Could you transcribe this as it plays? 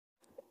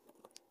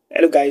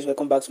Hello guys,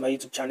 welcome back to my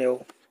YouTube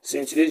channel. So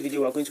in today's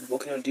video we're going to be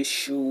working on this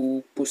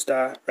shoe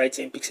poster right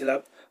here in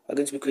Pixellab. We're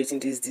going to be creating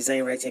this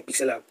design right here in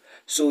Pixellab.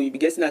 So you'll be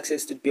getting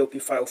access to the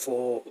PLP file.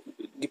 For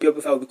the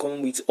PLP file will be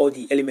coming with all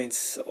the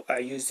elements I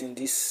used in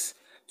this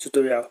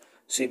tutorial.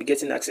 So you'll be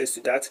getting access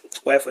to that,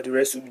 while for the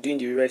rest we'll be doing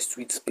the rest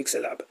with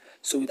Pixellab.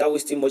 So without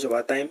wasting much of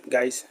our time,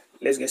 guys,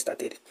 let's get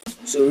started.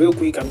 So real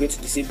quick, I'm going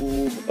to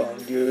disable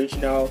the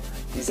original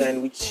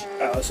design which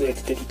I also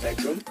edited with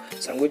Lightroom.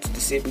 So I'm going to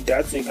disable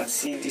that, so you can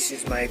see this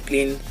is my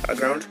plain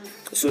background.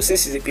 So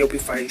since it's a PLP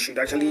file, you should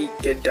actually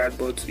get that,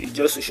 but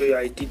just to show you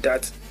how I did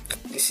that,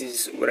 this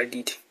is what I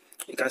did.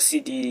 You can see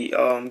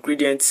the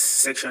gradients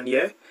section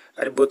here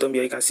at the bottom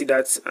here. You can see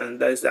that, and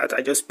that is that.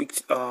 I just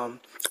picked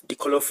the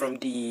color from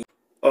the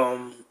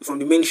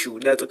main shoe.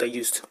 That's what I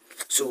used.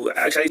 So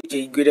I actually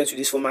take a gradient to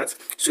this format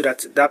so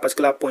that that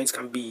particular point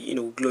can be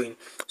glowing.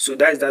 So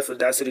that is that for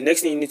that. So the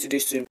next thing you need to do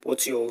is to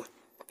import your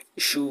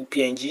shoe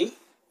PNG.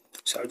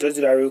 So I'll just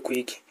do that real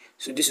quick.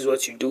 So this is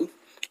what you do.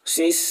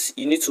 Since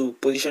you need to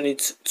position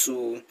it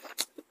to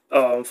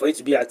for it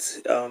to be at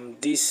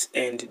this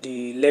end,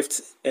 the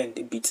left end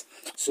a bit.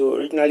 So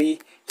originally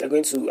you're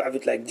going to have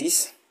it like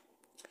this.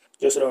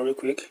 Just hold on real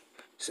quick.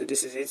 So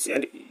this is it,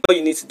 and all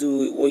you need to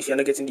do, or if you're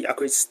not getting the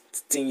accurate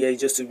thing here, is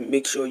just to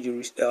make sure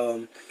you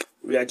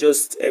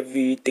readjust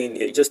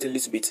everything just a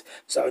little bit.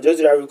 So I'll just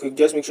do that real quick.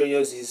 Just make sure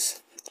yours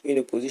is in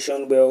a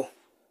position well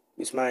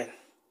with mine.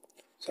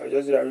 So I'll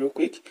just do that real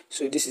quick.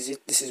 So this is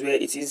it, this is where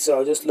it is. So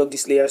I'll just lock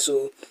this layer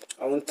so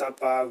I won't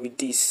tamper with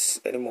this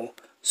anymore.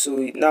 So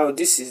now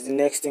this is the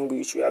next thing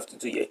which we have to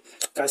do here.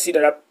 You can see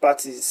that that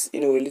part is a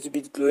little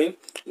bit glowing.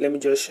 Let me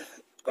just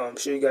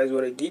show you guys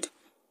what I did.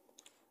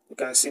 You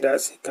can see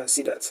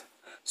that.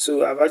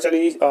 So I've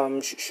actually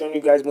shown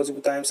you guys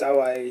multiple times how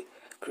I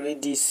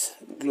create this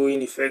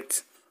glowing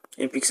effect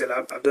in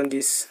Pixellab. I've done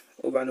this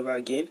over and over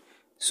again.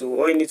 So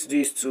all you need to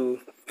do is to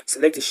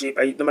select a shape.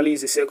 I normally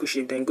use a circle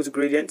shape, then go to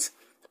gradient.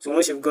 So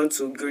once you've gone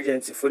to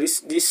gradient, for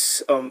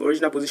this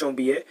original position will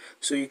be here.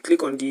 So you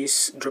click on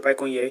this drop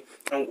icon here,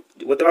 and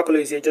whatever color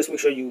is here, just make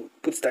sure you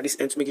put it at this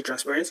end to make it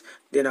transparent.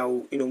 Then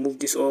I'll move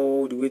this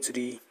all the way to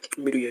the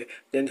middle here.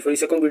 Then for the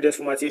second gradient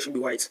format here, should be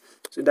white.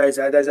 So that's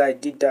how I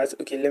did that.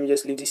 Okay, let me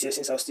just leave this here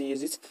since I'll still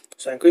use it.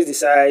 So I increase the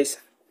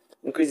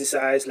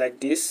size like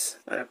this,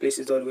 and I place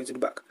it all the way to the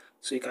back.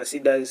 So you can see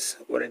that's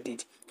what I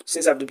did.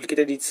 Since I've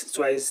duplicated it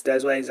twice,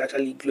 that's why it's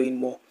actually glowing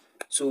more.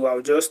 So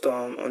I'll just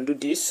undo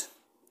this.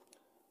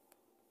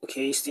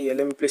 Okay, still here,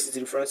 let me place it to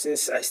the front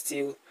since I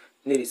still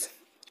need it.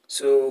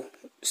 So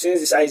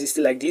since the size is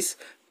still like this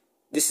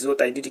is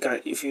what I did. You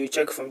can, if you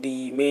check from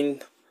the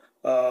main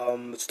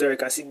tutorial, you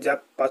can see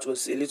that part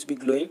was a little bit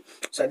glowing.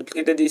 So I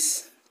duplicated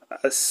this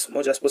as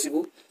much as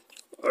possible.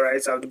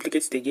 Alright, so I'll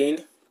duplicate it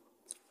again.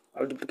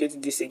 I'll duplicate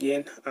this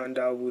again, and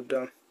I would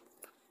I'm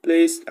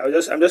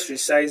just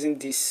resizing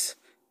this.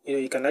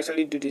 You can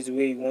actually do this the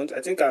way you want.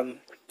 I think I'm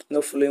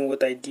not following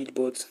what I did,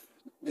 but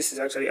this is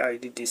actually how I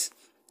did this.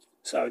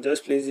 So I'll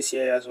just place this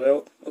here as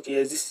well. Okay,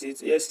 yes, this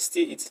is it. Yes, it's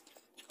still it.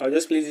 I'll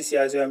just place this here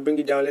as well and bring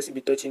it down. Let's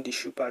be touching the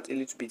shoe part a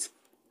little bit.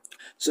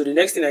 So the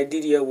next thing I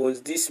did here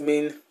was this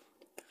main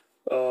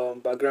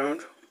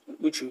background,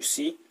 which you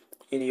see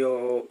in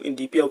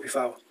the PLP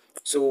file.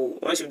 So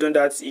once you've done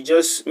that, you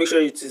just make sure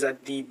it is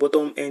at the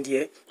bottom end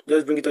here.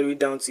 Just bring it all the way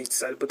down to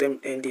it's at the bottom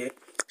end here.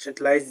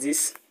 Centralize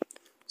this.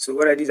 So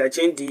what I did is I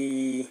changed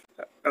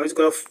I went to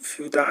color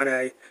filter, and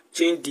I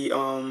changed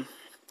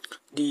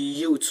the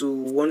hue to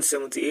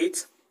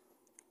 178.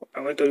 I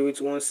went all the way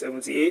to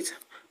 178.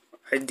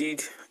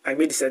 I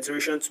made the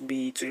saturation to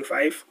be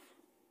 25.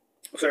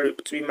 Sorry,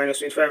 to be minus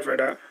 25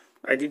 rather.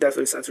 I did that for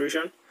the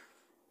saturation.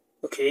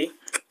 Okay,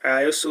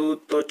 I also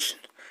touched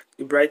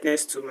the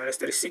brightness to minus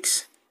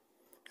 36.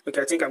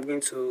 Okay, I think I'm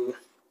going to,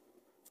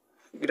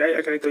 did I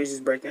actually touch this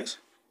brightness?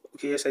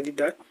 Okay, yes, I did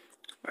that.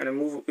 And I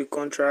move the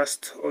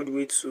contrast all the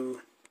way to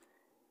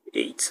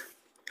 8.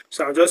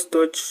 So I'll just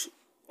touch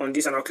on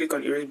this and I'll click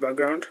on erase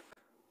background.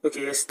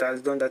 Okay, yes,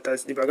 that's done.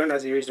 The background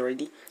has erased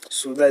already.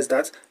 So that's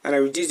that. And I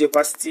reduce the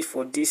opacity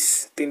for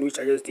this thing which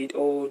I just did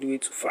all the way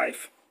to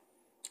 5.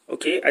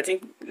 Okay, I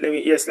think let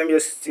me just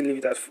still leave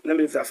it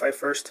at 5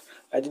 first.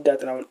 I did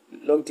that, and I'll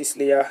lock this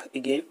layer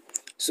again.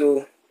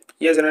 So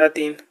here's another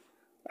thing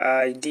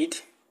I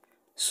did.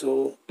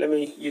 So let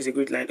me use a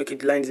grid line. Okay,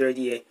 the line is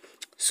already here.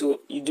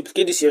 So you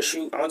duplicate this your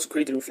shoe. I want to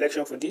create a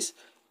reflection for this.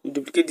 You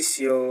duplicate this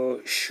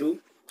your shoe.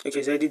 Okay,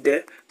 it's already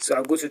there. So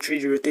I'll go to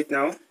 3D rotate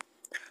now.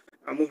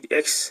 I'll move the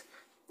X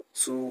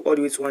to all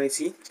the way to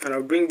 180, and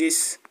I'll bring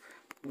this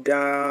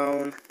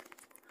down.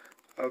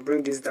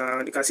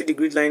 You can see the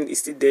grid line is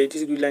still there.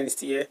 This grid line is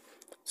still here.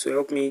 So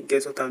help me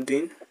get what I'm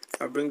doing.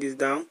 I'll bring this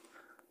down.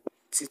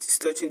 It's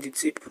touching the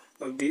tip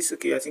of this.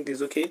 Okay, I think this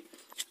is okay.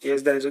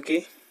 Yes, that is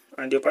okay.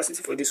 And the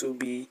opacity for this will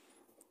be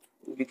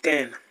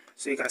 10.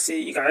 So you can see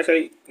you can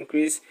actually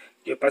increase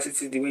the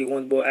opacity the way you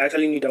want. But I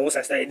actually knew that once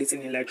I start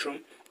editing in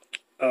Lightroom,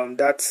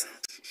 that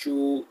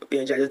shoe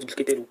PNG I just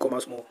duplicated will come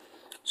out more.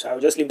 So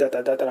I'll just leave that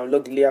at that, and I'll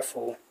lock the layer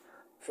for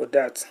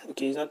that.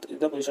 Okay, it's not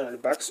positioned at the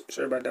back.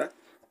 Sorry about that.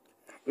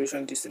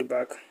 Position this to the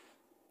back.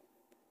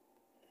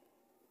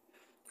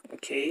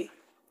 Okay,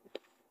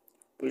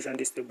 position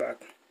this to the back,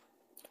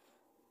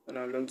 and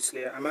I'll lock this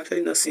layer. I'm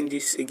actually not seeing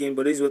this again,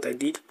 but this is what I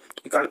did.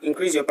 You can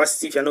increase your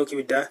opacity if you're not okay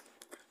with that.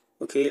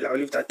 Okay, I'll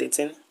leave that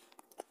 13,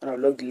 and I'll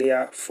lock the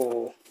layer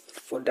for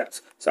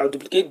that. So I'll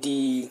duplicate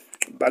the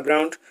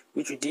background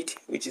which we did,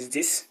 which is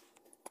this.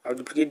 I'll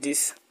duplicate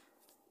this.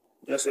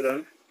 Just hold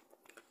on.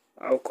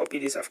 I'll copy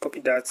this. I've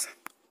copied that.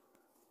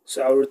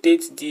 So I'll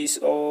rotate this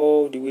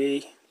all the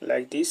way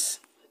like this.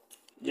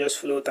 Just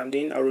follow what I'm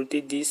doing. I'll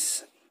rotate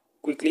this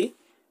quickly,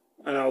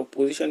 and I'll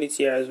position it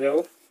here as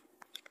well.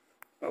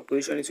 I'll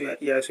position it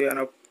here as well, and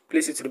I'll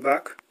place it to the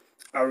back.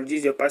 I'll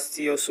reduce the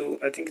opacity also.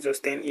 I think it was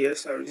 10.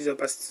 Yes, I'll reduce the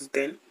opacity to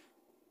 10.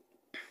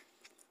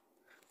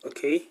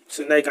 Okay,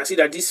 so now you can see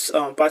that this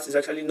part is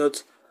actually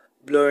not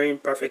blurring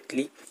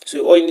perfectly.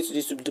 So all you need to do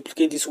is to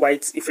duplicate this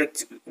white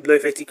effect, blur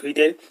effect you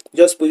created.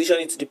 Just position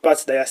it to the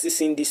parts that you are still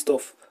seeing this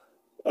stuff.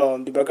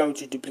 The background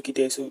which you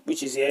duplicated, so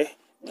which is here.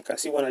 You can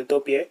see one at the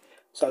top here.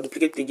 So I'll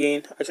duplicate it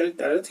again. Actually,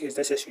 I don't think it's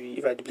necessary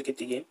if I duplicate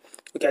it again.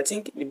 Okay, I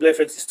think the blur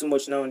effect is too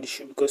much now on the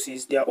shoe because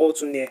they are all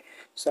too near.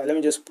 So let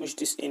me just push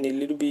this in a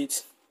little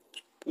bit.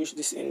 Push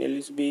this in a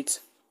little bit.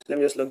 Let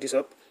me just lock this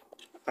up.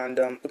 And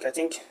okay, I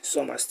think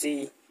some are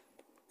still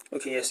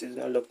okay. Yes, it's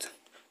not locked.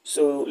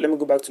 So let me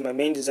go back to my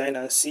main design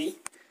and see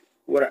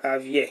what I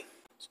have here.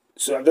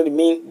 So I've done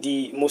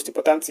the most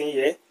important thing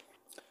here.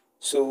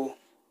 So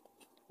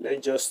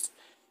let's just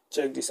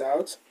check this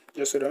out.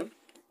 Just hold on.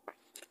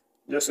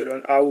 Just hold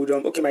on. I would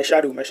okay, my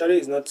shadow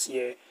is not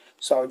here.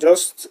 So I'll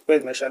just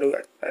where's my shadow?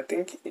 I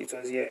think it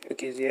was here.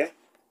 Okay, it's here.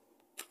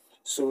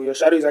 So your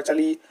shadow is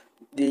actually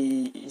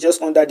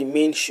just under the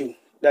main shoe.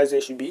 That's where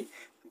it should be.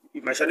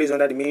 My shadow is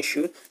under the main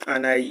shoe,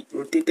 and I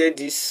rotated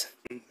this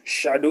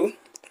shadow.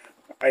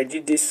 I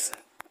did this.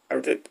 I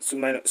rotated to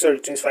minus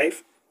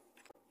 25.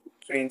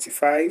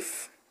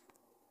 25.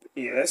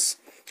 Yes.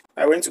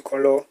 I went to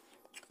color,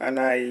 and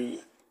I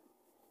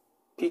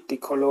picked the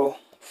color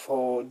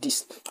for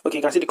this. Okay,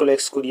 you can see the color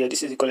X code here.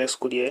 This is the color X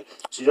code here.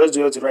 So just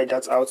do it to write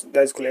that out.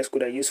 That's the color X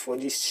code I use for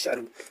this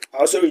shadow. I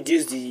also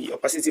reduced the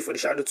opacity for the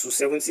shadow to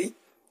 70.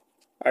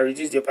 I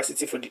reduced the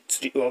opacity for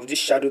of this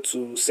shadow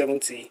to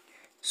 70.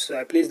 So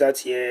I place that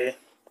here.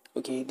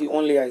 Okay, the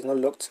one layer is not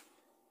locked.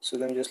 So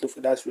let me just look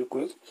for that real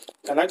quick.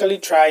 You can actually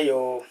try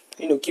your,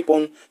 keep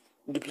on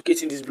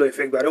duplicating this blur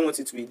effect, but I don't want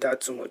it to be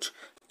that too much.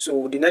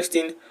 So the next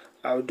thing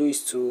I'll do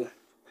is to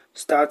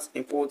start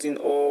importing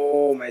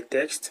all my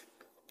text.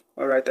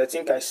 Alright, I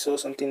think I saw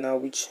something now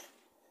which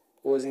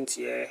wasn't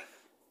here,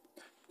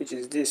 which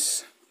is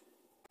this.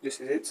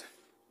 This is it.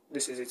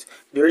 This is it.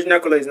 The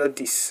original color is not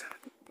this.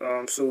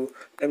 So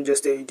let me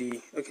just tell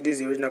you okay, this is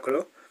the original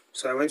color.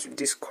 So I went with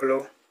this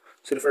color.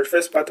 So the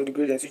first part of the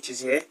gradient which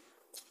is here,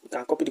 you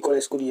can copy the color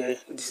code here.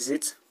 This is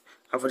it.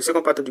 And for the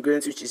second part of the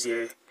gradient which is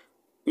here,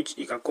 which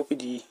you can copy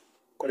the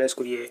color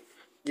code here.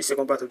 This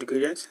second part of the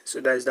gradient. So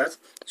that is that.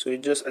 So I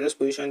just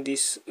position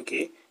this.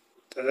 Okay,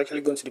 it's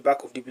actually going to the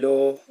back of the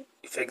blur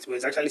effect, but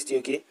it's actually still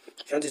okay.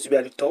 If you want it to be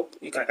at the top,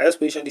 you can just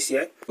position this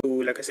here. So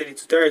like I said, the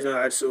tutorial is not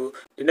hard. So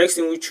the next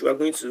thing which we are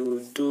going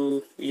to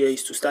do here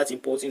is to start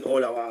importing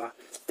all our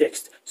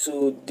text.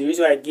 So the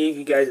reason why I gave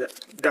you guys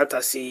that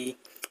as a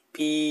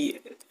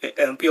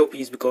PLP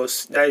is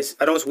because I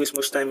don't want to waste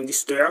much time in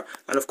this tutorial,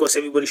 and of course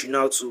everybody should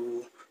know how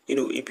to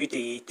input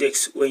the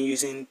text when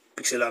using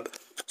Pixellab.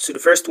 So the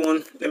first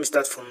one, let me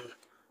start from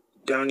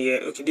down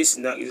here. Okay, this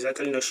is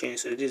actually not showing,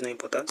 so this is not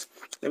important.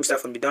 Let me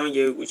start from the down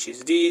here, which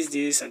is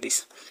this and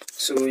this.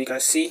 So you can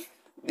see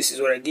this is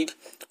what I did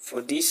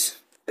for these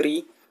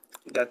three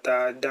that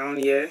are down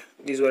here.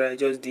 This is what I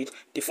just did.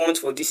 The font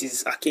for this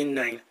is Arcane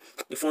 9.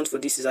 The font for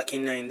this is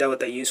Arcane 9. That's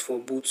what I use for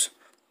both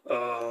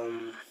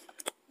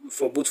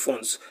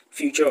fonts,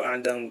 Future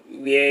and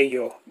Wear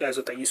Your. That's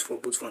what I use for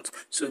both fonts.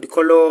 So the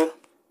color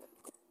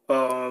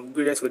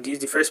gradient for this,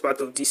 the first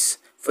part of this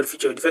for the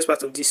feature, the first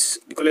part of this,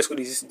 the color code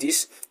is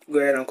this. Go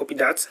ahead and copy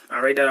that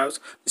and write that out.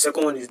 The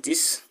second one is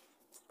this.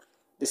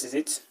 This is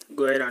it.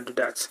 Go ahead and do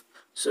that.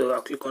 So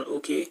I'll click on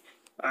OK,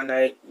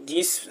 and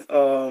this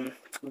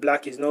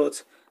black is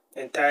not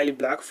entirely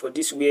black. For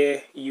this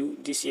where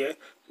this here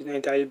is not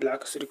entirely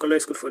black. So the color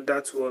code for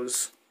that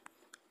was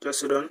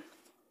just hold on.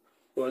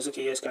 Was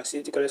okay. Yes, you can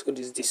see the color code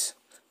is this.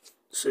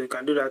 So you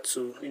can do that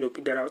to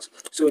pick that out.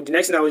 So the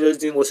next thing I was just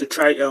doing was to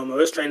try I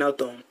was trying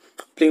out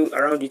playing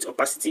around with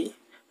opacity.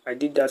 I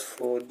did that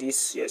for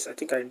this. Yes, I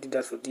think I did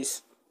that for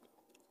this.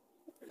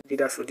 I did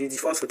that for this.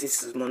 The font for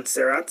this is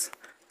Montserrat.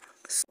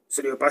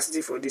 So the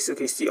opacity for this,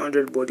 okay, still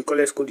 100, but the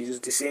color code is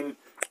the same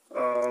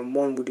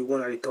one with the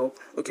one at the top.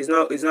 Okay,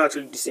 it's not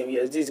actually the same.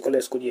 Yes, this is the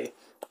color code here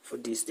for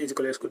this. This is the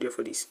color code here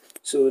for this.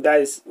 So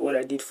that is what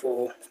I did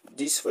for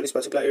this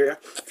particular area.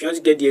 If you want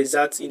to get the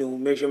exact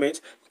measurement,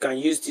 you can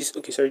use this.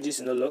 Okay, sorry, this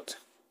is not locked.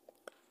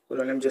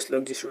 Hold on, let me just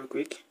lock this real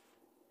quick.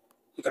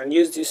 You can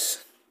use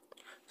this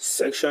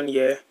section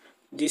here,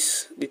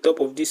 the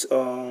top of this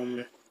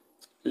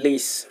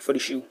lace for the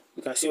shoe.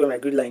 You can see where my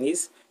grid line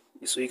is.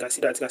 So you can see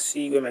that, you can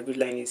see where my grid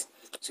line is.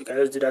 So you can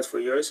just do that for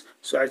yours.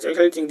 So I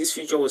actually think this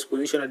feature was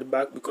positioned at the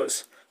back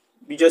because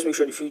we just make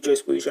sure the feature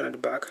is positioned at the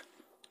back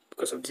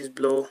because of this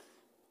blur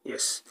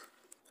Yes,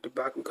 the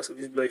back because of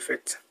this blur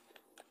effect.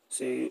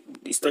 So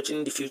it's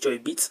touching the future a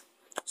bit.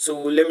 So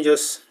let me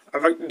just,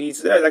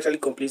 this that is actually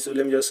complete. So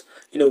let me just,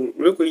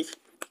 real quick,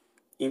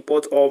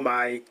 import all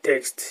my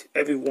text.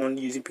 Everyone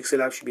using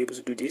Pixellab should be able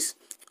to do this.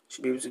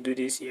 Should be able to do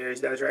this. Yes,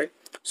 that's right.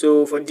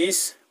 So for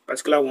this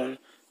particular one,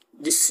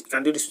 this you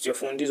can do this with your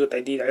phone. This is what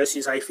I did. I just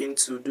use hyphen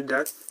to do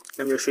that.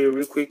 Let me just show you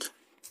real quick.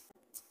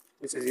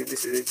 This is it.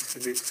 This is it. This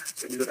is it.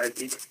 So this is what I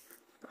did.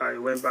 I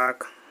went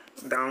back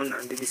down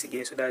and did this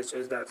again. So that's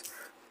just that.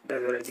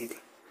 That's what I did.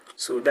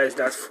 So that is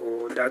that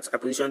for that. I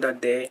positioned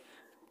that there.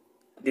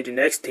 Did the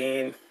next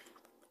thing,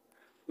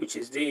 which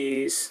is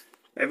this.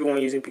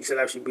 Everyone using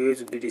Pixellab should be able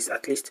to do this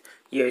at least.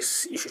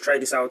 Yes, you should try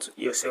this out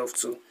yourself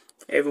too.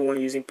 Everyone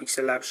using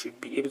Pixellab should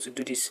be able to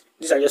do this.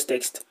 These are just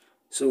text.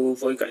 So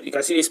for you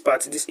can see this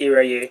part, this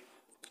area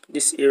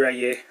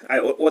here,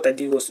 what I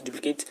did was to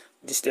duplicate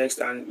this text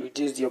and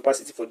reduce the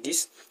opacity for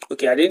this.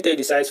 Okay, I didn't tell you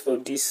the size for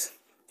this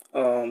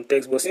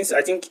text, but since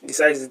I think the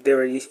size is there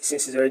already,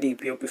 since it's already a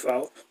PLP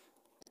file,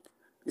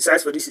 the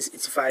size for this is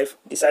 85.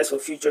 The size for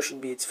future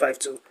should be 85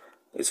 too.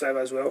 85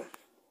 as well.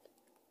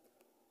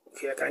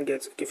 Okay, I can't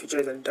get, okay, future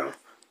is down.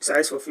 The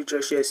size for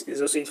future shares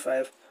is also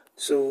 85.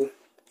 So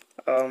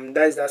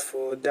that is that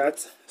for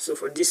that. So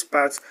for this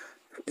part,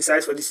 the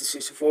size for this is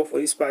 54. For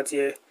this part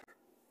here,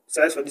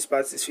 size for this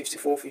part is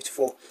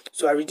 54.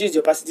 So I reduced the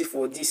opacity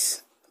for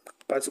this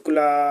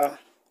particular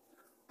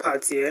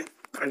part here,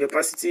 and the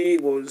opacity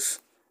was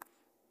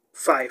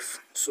 5.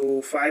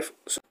 So 5.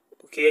 So,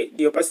 okay,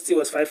 the opacity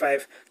was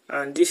 5,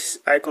 and this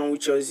icon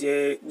which was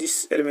here,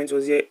 this element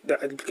was here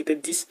that I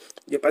duplicated this.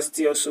 The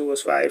opacity also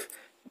was 5.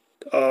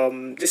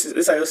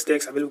 This are just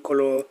text available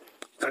color. You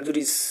can do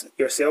this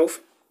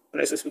yourself.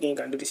 Honestly speaking, you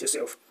can do this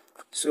yourself.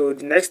 So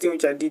the next thing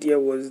which I did here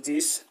was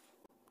this.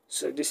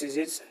 So this is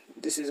it.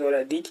 This is what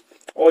I did.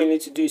 All you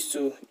need to do is to,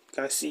 you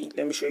can see,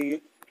 let me show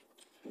you.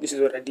 This is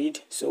what I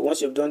did. So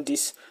once you've done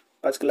this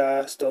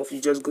particular stuff,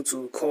 you just go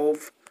to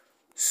curve.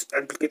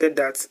 I duplicated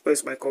that.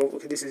 Where's my curve?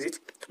 Okay, this is it.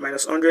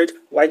 Minus 100.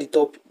 Why this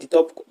top,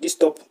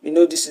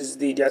 this is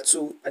there are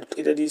two. I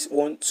duplicated this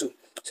 1, 2.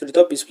 So the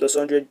top is plus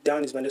 100,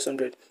 down is minus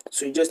 100.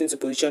 So you just need to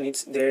position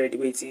it there the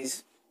way it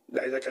is.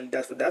 That is actually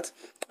that for that.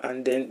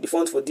 And then the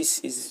font for this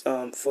is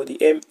for the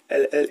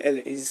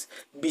MLLL is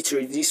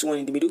bitrate. This one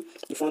in the middle.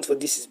 The font for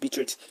this is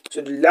bitrate.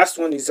 So the last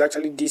one is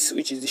actually this,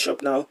 which is the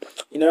shop now.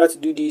 In order to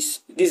do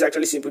this is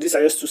actually simple. These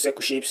are just two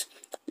circle shapes.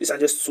 These are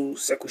just two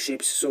circle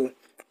shapes. So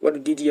what we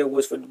did here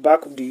was for the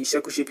back of the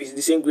circle shape is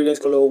the same gradient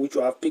color which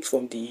we have picked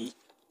from the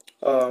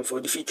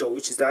for the feature,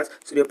 which is that.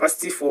 So the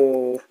opacity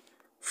for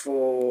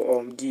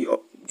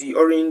the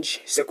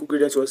orange circle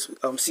gradient was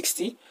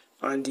 60,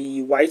 and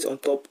the white on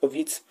top of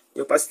it,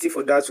 the opacity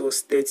for that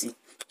was 30.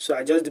 So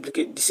I just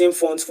duplicate the same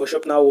font for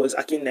shop now was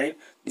Akin 9.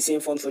 The same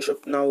font for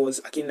shop now was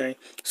Akin 9.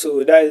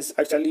 So that is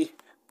actually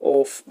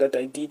of that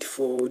I did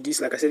for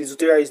this. Like I said, the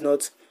tutorial is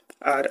not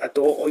hard at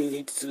all. All you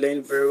need to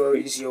learn very well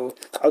is your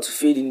how to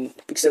fade in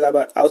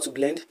Pixellab, how to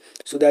blend.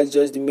 So that's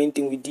just the main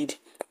thing we did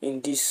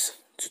in this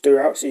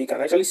tutorial. So you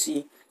can actually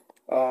see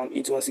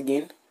it once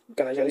again. You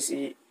can actually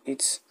see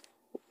it's,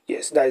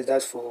 yes, that is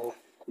that for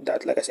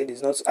that. Like I said,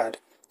 it's not hard.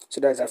 So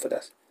that's that for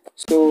that.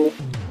 So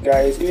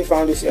guys, if you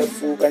found this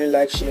helpful, kindly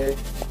like, share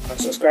and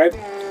subscribe,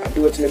 and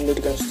do what to let me know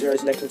the kind of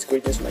tutorials you like me to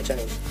create this for my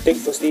channel. Thank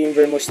you for staying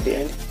very much to the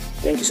end.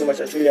 Thank you so much,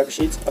 I truly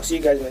appreciate it. I'll see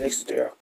you guys in my next tutorial.